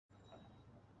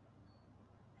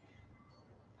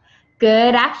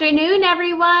Good afternoon,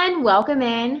 everyone. Welcome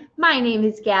in. My name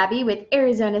is Gabby with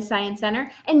Arizona Science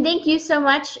Center, and thank you so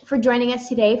much for joining us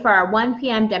today for our 1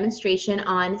 p.m. demonstration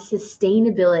on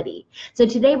sustainability. So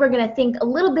today we're going to think a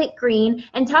little bit green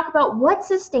and talk about what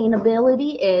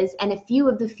sustainability is and a few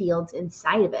of the fields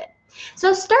inside of it.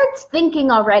 So start thinking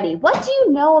already. What do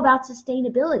you know about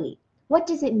sustainability? What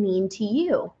does it mean to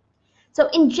you? So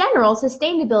in general,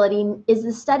 sustainability is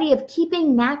the study of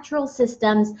keeping natural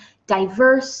systems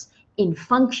diverse, in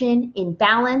function, in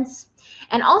balance,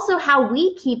 and also how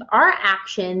we keep our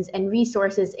actions and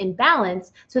resources in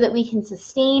balance so that we can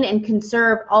sustain and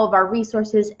conserve all of our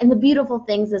resources and the beautiful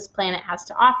things this planet has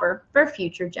to offer for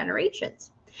future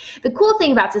generations. The cool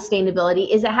thing about sustainability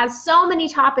is it has so many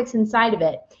topics inside of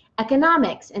it: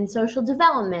 economics and social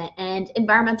development and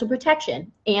environmental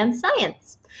protection and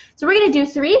science. So we're going to do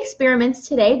 3 experiments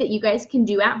today that you guys can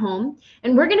do at home,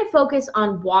 and we're going to focus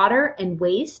on water and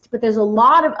waste, but there's a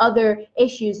lot of other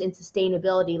issues in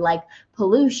sustainability like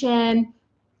pollution,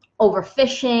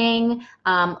 overfishing,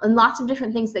 and lots of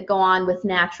different things that go on with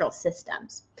natural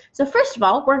systems. So first of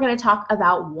all, we're going to talk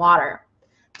about water.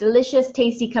 Delicious,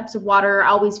 tasty cups of water are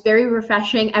always very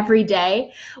refreshing every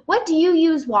day. What do you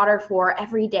use water for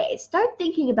every day? Start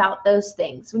thinking about those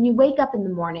things. When you wake up in the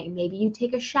morning, maybe you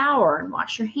take a shower and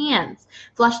wash your hands,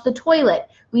 flush the toilet.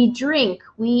 We drink,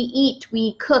 we eat,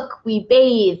 we cook, we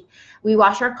bathe, we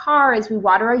wash our cars, we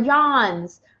water our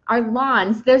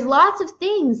lawns. There's lots of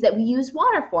things that we use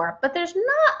water for, but there's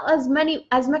not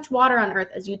as much water on Earth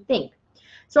as you'd think.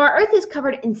 So our Earth is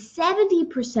covered in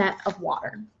 70% of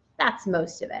water. That's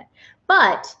most of it.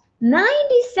 But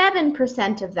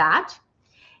 97% of that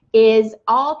is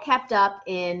all kept up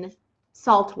in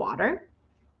salt water.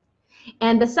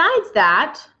 And besides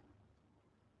that,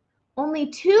 only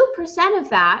 2% of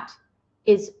that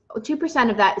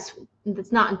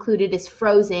that's not included is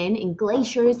frozen in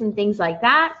glaciers and things like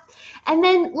that. And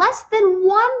then less than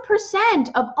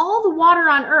 1% of all the water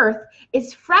on Earth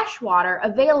is fresh water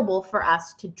available for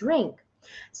us to drink.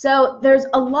 So there's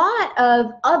a lot of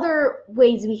other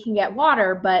ways we can get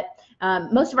water, but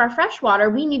most of our fresh water,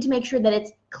 we need to make sure that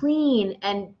it's clean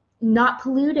and not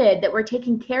polluted, that we're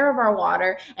taking care of our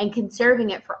water and conserving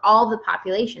it for all the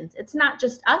populations. It's not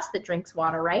just us that drinks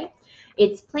water, right?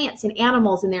 It's plants and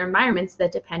animals and their environments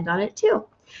that depend on it too.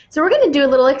 So we're going to do a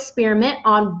little experiment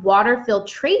on water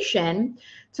filtration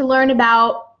to learn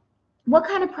about what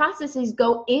kind of processes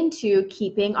go into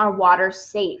keeping our water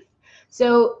safe.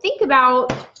 So think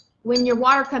about when your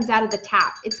water comes out of the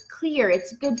tap. It's clear,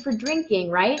 it's good for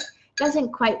drinking, right?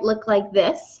 Doesn't quite look like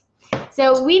this.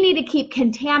 So we need to keep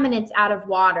contaminants out of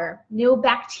water. No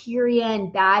bacteria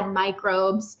and bad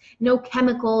microbes, no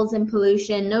chemicals and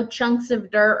pollution, no chunks of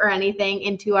dirt or anything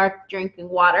into our drinking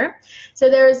water. So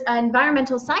there's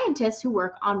environmental scientists who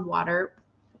work on water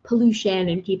pollution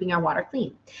and keeping our water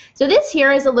clean. So this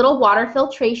here is a little water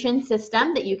filtration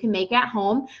system that you can make at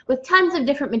home with tons of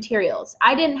different materials.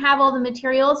 I didn't have all the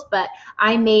materials, but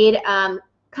I made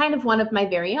kind of one of my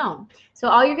very own. So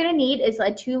all you're going to need is a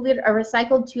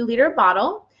recycled 2-liter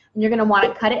bottle, and you're going to want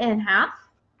to cut it in half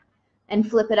and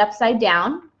flip it upside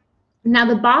down. Now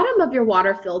the bottom of your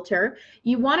water filter,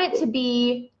 you want it to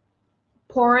be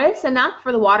porous enough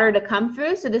for the water to come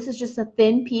through. So this is just a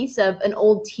thin piece of an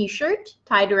old t-shirt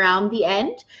tied around the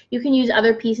end. You can use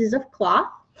other pieces of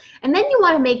cloth. And then you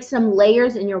want to make some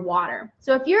layers in your water.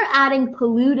 So if you're adding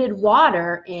polluted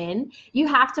water in, you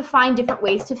have to find different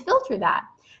ways to filter that.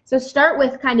 So start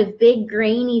with kind of big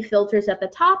grainy filters at the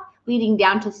top, leading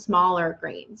down to smaller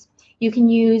grains. You can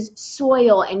use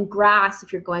soil and grass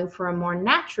if you're going for a more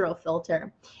natural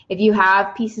filter. If you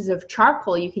have pieces of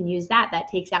charcoal, you can use that. That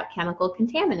takes out chemical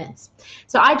contaminants.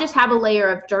 So I just have a layer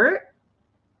of dirt,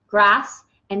 grass,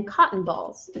 and cotton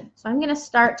balls. So I'm going to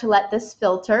start to let this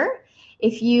filter.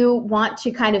 If you want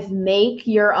to kind of make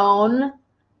your own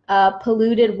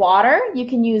polluted water, you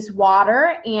can use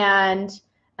water and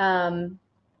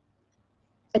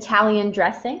Italian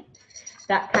dressing.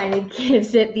 That kind of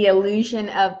gives it the illusion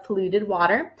of polluted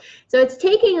water. So it's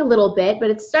taking a little bit, but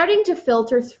it's starting to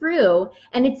filter through,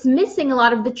 and it's missing a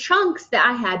lot of the chunks that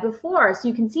I had before. So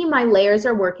you can see my layers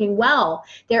are working well.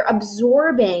 They're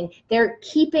absorbing, they're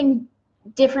keeping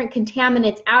different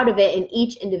contaminants out of it in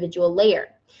each individual layer.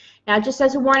 Now, just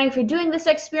as a warning for doing this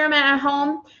experiment at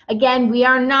home, again, we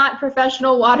are not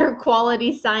professional water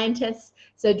quality scientists,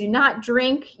 so do not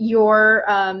drink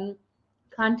your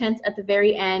contents at the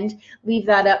very end. Leave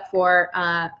that up for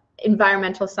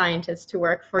environmental scientist to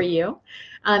work for you.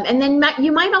 And then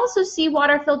you might also see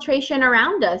water filtration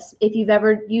around us if you've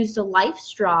ever used a life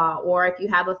straw, or if you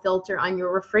have a filter on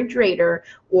your refrigerator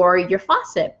or your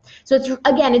faucet. So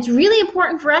it's really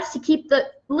important for us to keep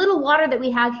the little water that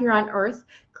we have here on Earth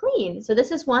clean. So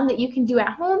this is one that you can do at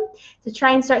home to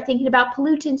try and start thinking about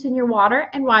pollutants in your water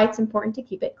and why it's important to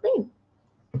keep it clean.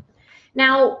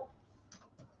 Now,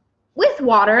 with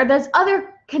water, there's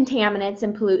other contaminants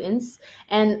and pollutants,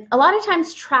 and a lot of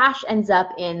times trash ends up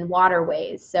in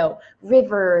waterways, so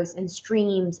rivers and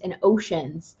streams and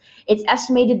oceans. It's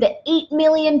estimated that 8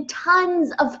 million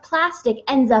tons of plastic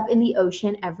ends up in the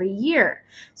ocean every year.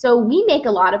 So we make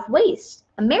a lot of waste.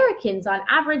 Americans on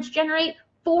average generate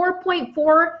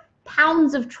 4.4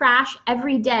 pounds of trash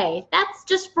every day. That's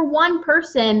just for one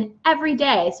person every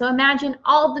day. So imagine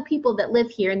all of the people that live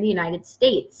here in the United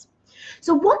States.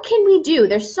 So what can we do?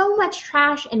 There's so much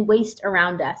trash and waste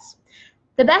around us.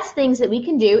 The best things that we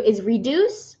can do is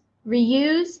reduce,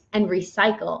 reuse, and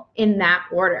recycle in that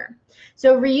order.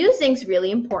 So reusing is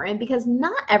really important because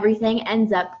not everything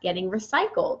ends up getting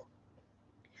recycled.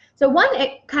 So one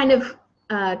kind of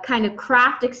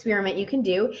craft experiment you can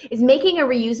do is making a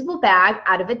reusable bag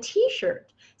out of a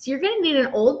t-shirt. So you're going to need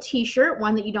an old t-shirt,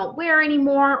 one that you don't wear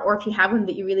anymore, or if you have one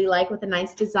that you really like with a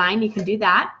nice design, you can do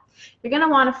that. You're going to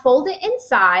want to fold it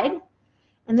inside,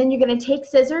 and then you're going to take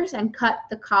scissors and cut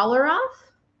the collar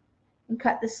off and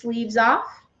cut the sleeves off.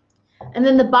 And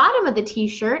then the bottom of the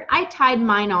t-shirt, I tied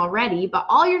mine already, but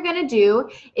all you're going to do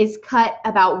is cut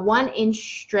about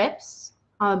 1-inch strips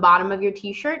on the bottom of your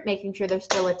t-shirt, making sure they're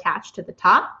still attached to the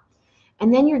top.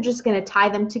 And then you're just going to tie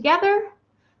them together.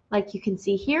 Like you can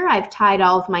see here, I've tied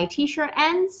all of my t-shirt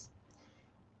ends.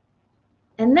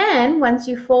 And then once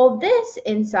you fold this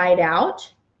inside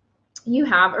out, you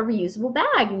have a reusable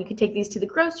bag, and you can take these to the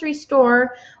grocery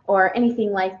store or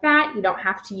anything like that. You don't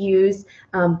have to use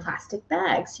plastic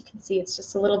bags. You can see it's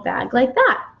just a little bag like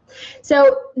that.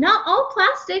 So not all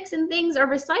plastics and things are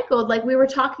recycled like we were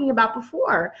talking about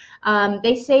before.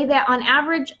 They say that on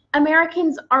average,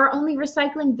 Americans are only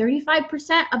recycling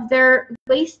 35% of their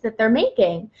waste that they're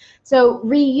making. So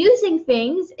reusing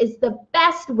things is the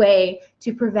best way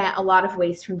to prevent a lot of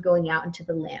waste from going out into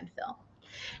the landfill.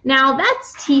 Now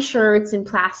that's t-shirts and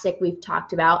plastic we've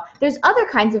talked about. There's other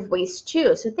kinds of waste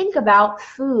too. So think about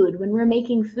food. When we're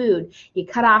making food, you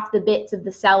cut off the bits of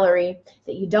the celery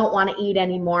that you don't want to eat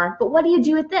anymore. But what do you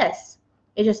do with this?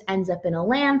 It just ends up in a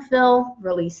landfill,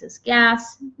 releases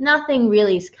gas. Nothing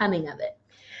really is coming of it.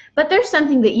 But there's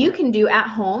something that you can do at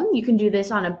home. You can do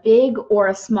this on a big or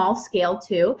a small scale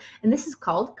too, and this is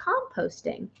called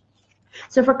composting.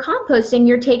 So for composting,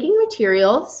 you're taking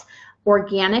materials,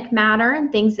 organic matter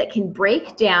and things that can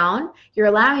break down, you're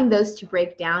allowing those to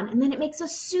break down, and then it makes a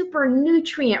super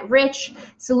nutrient-rich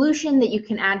solution that you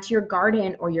can add to your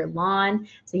garden or your lawn,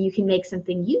 so you can make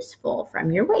something useful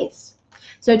from your waste.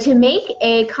 So to make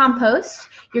a compost,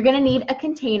 you're going to need a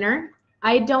container.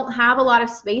 I don't have a lot of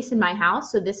space in my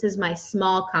house, so this is my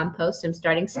small compost. I'm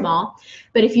starting small,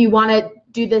 but if you want to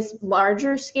do this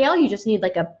larger scale, you just need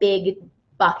like a big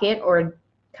bucket or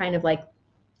kind of like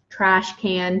trash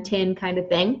can, tin kind of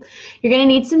thing. You're going to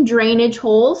need some drainage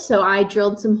holes, so I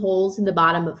drilled some holes in the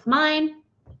bottom of mine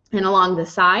and along the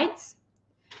sides.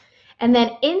 And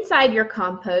then inside your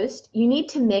compost, you need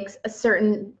to mix a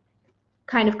certain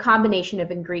kind of combination of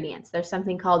ingredients. There's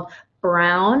something called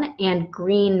brown and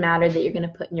green matter that you're going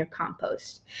to put in your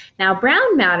compost. Now,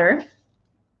 brown matter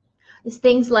is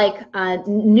things like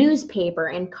newspaper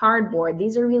and cardboard.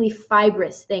 These are really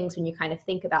fibrous things when you kind of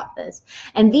think about this.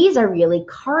 And these are really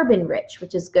carbon rich,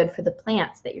 which is good for the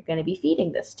plants that you're going to be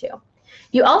feeding this to.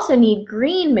 You also need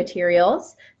green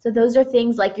materials. So those are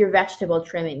things like your vegetable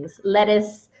trimmings,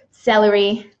 lettuce,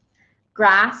 celery,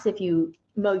 grass if you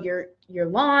mow your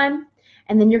lawn.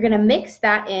 And then you're going to mix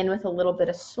that in with a little bit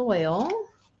of soil,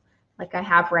 like I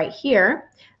have right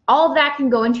here. All of that can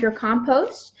go into your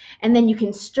compost, and then you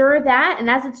can stir that, and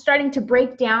as it's starting to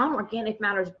break down, organic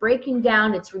matter is breaking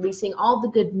down, it's releasing all the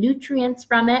good nutrients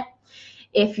from it.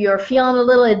 If you're feeling a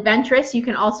little adventurous, you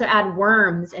can also add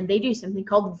worms, and they do something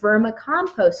called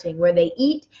vermicomposting, where they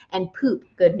eat and poop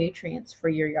good nutrients for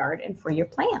your yard and for your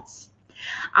plants.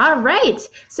 All right,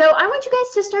 so I want you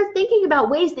guys to start thinking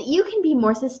about ways that you can be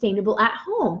more sustainable at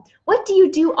home. What do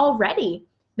you do already?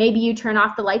 Maybe you turn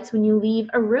off the lights when you leave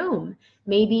a room.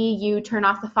 Maybe you turn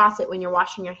off the faucet when you're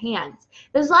washing your hands.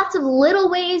 There's lots of little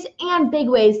ways and big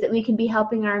ways that we can be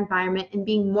helping our environment and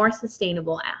being more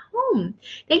sustainable at home.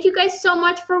 Thank you guys so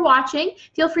much for watching.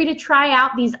 Feel free to try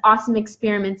out these awesome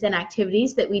experiments and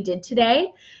activities that we did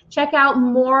today. Check out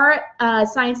more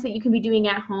science that you can be doing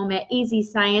at home at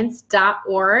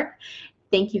easyscience.org.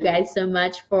 Thank you guys so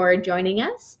much for joining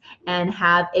us, and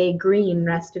have a green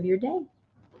rest of your day.